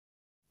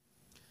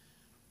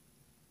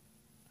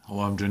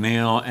Hello, I'm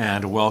Daniel,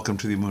 and welcome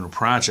to the Emunah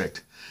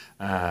Project.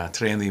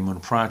 Today on the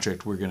Emunah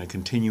Project, we're going to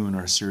continue in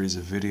our series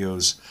of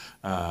videos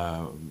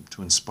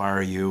to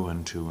inspire you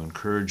and to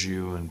encourage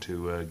you and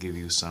to give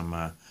you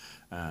some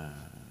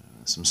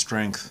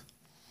strength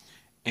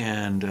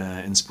and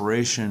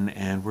inspiration.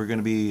 And we're going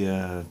to be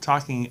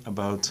talking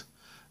about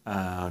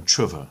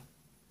Tshuvah,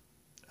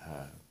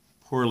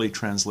 poorly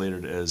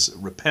translated as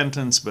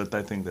repentance, but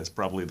I think that's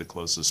probably the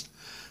closest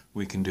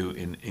we can do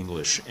in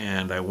English.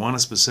 And I want to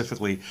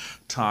specifically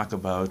talk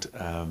about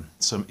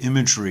some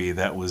imagery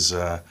that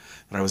I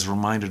was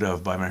reminded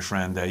of by my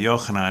friend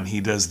Yochanan.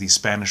 He does the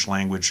Spanish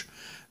language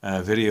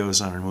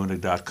videos on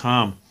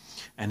Emunah.com,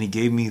 and he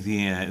gave me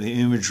the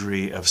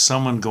imagery of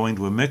someone going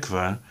to a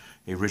mikvah,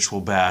 a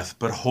ritual bath,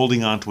 but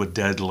holding on to a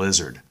dead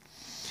lizard.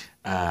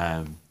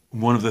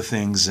 One of the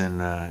things in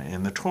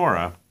the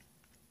Torah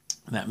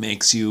that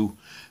makes you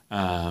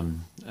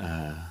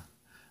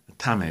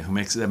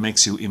tameh, that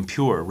makes you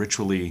impure,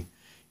 ritually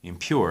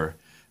impure,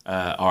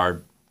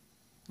 are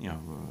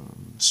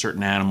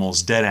certain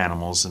animals, dead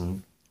animals,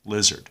 and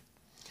lizard.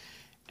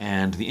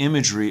 And the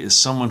imagery is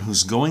someone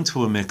who's going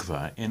to a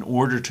mikvah in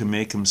order to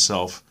make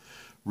himself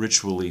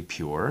ritually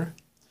pure,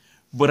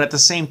 but at the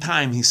same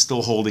time he's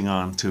still holding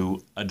on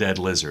to a dead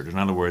lizard. In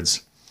other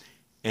words,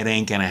 it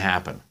ain't gonna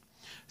happen.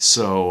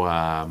 So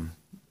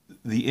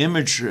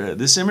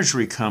this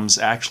imagery comes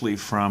actually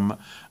from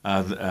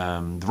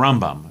the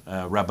Rambam,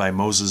 Rabbi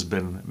Moses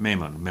ben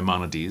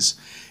Maimonides,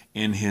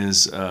 in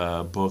his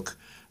book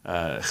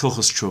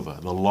Hilchos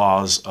Tshuvah, the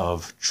laws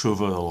of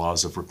Tshuvah, the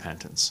laws of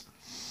repentance.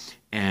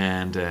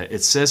 And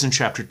it says in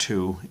chapter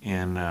 2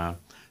 in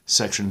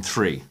section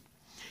 3,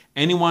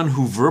 anyone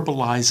who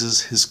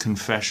verbalizes his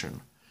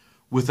confession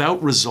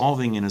without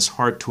resolving in his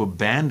heart to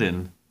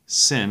abandon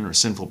sin or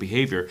sinful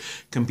behavior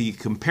can be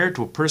compared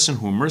to a person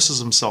who immerses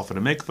himself in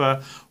a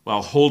mikvah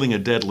while holding a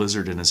dead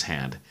lizard in his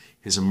hand.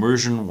 His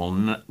immersion will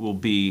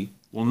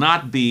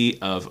not be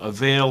of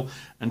avail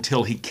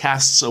until he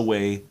casts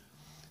away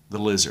the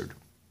lizard.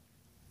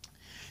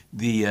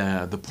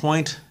 The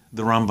point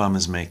the Rambam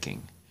is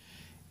making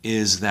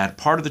is that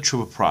part of the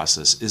Tshuvah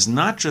process is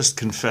not just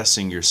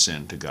confessing your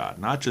sin to God,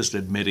 not just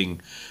admitting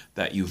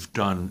that you've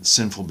done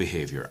sinful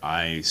behavior.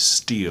 I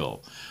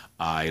steal,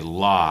 I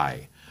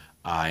lie,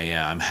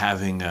 I'm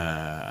having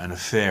an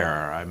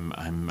affair,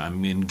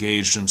 I'm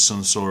engaged in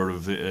some sort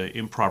of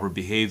improper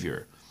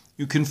behavior.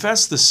 You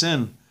confess the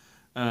sin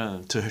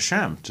to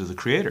Hashem, to the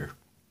Creator,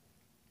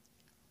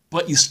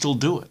 but you still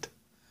do it.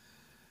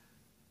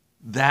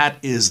 That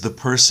is the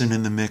person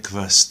in the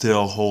mikveh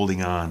still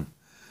holding on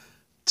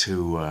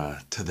to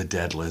the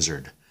dead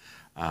lizard.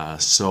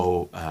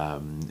 So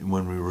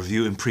when we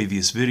review in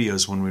previous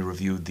videos, when we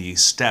reviewed the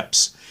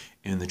steps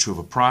in the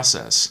Tshuvah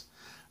process,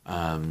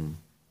 one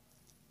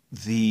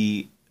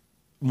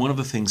of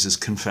the things is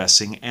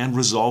confessing and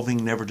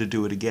resolving never to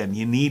do it again.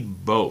 You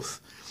need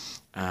both.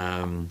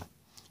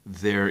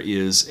 There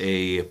is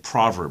a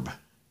proverb,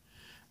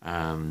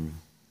 Proverb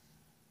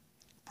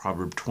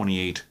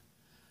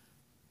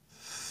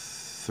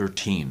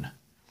 28:13.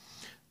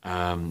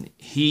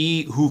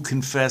 He who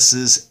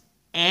confesses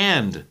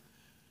and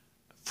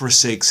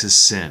forsakes his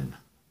sin,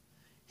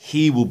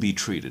 he will be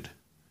treated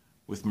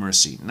with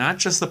mercy. Not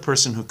just the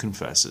person who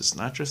confesses,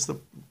 not just the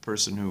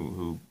person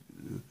who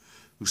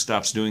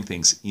stops doing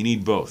things. You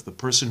need both. The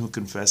person who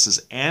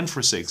confesses and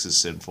forsakes his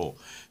sinful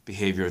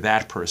behavior,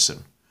 that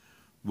person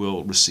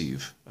will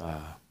receive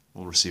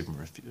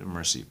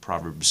mercy.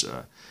 Proverbs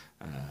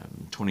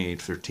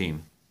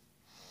 28:13.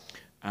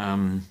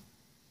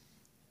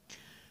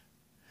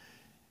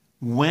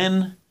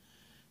 When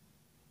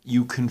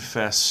you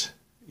confess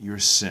your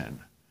sin,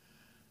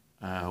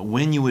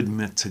 when you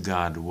admit to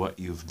God what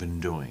you've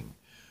been doing,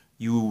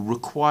 you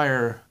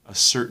require a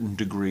certain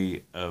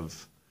degree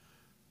of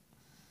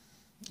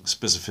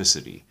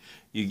specificity.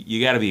 You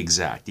got to be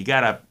exact. You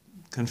got to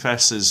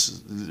confess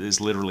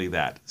is literally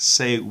that.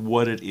 Say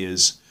what it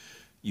is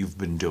you've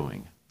been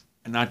doing,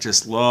 and not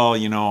just, well,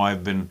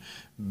 I've been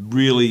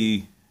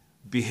really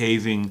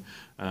behaving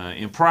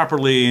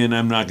improperly, and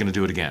I'm not going to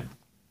do it again.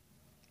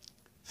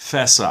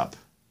 Fess up.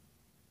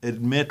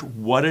 Admit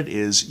what it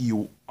is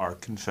you are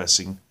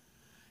confessing,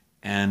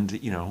 and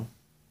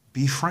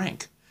be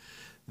frank.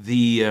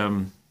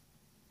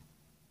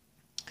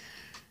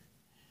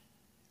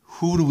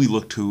 Who do we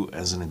look to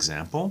as an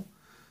example?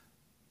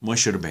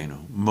 Moshe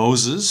Rabbeinu.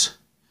 Moses,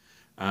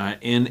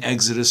 in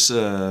Exodus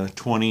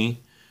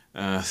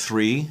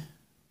 23,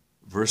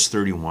 verse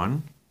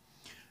 31,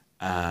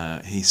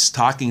 he's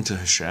talking to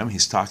Hashem,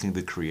 he's talking to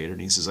the Creator,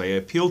 and he says, I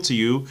appeal to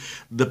you,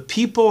 the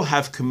people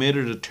have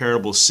committed a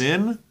terrible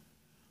sin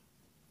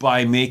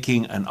by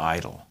making an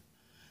idol.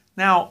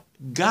 Now,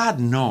 God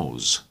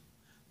knows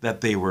that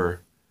they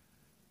were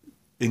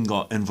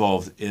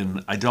involved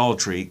in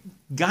idolatry.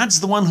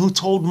 God's the one who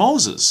told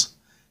Moses,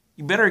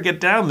 you better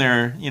get down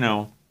there,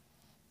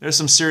 there's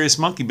some serious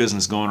monkey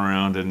business going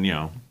around, and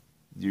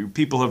your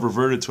people have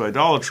reverted to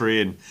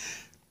idolatry. And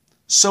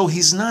so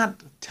he's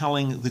not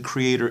telling the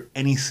Creator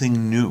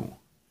anything new.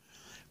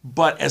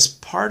 But as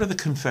part of the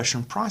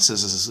confession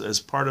process, as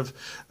part of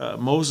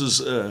Moses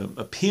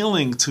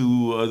appealing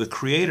to the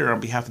Creator on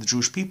behalf of the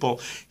Jewish people,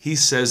 he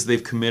says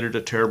they've committed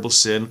a terrible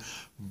sin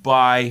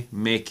by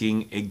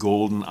making a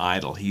golden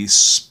idol. He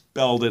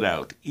spelled it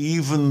out.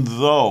 Even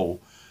though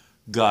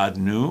God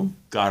knew,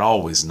 God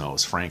always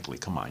knows, frankly.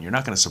 Come on, you're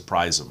not going to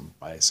surprise him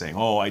by saying,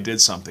 oh, I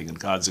did something, and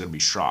God's going to be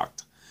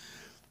shocked.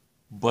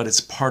 But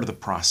it's part of the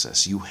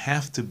process. You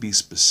have to be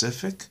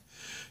specific.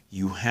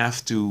 You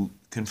have to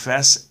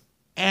confess,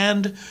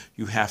 and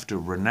you have to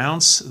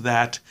renounce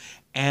that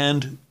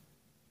and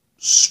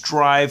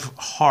strive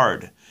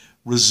hard.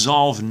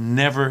 Resolve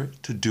never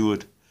to do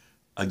it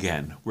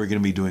again. We're going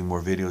to be doing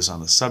more videos on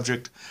the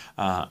subject.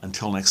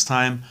 Until next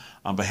time,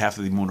 on behalf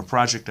of the Emunah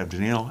Project, I'm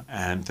Daniel,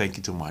 and thank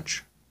you too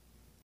much.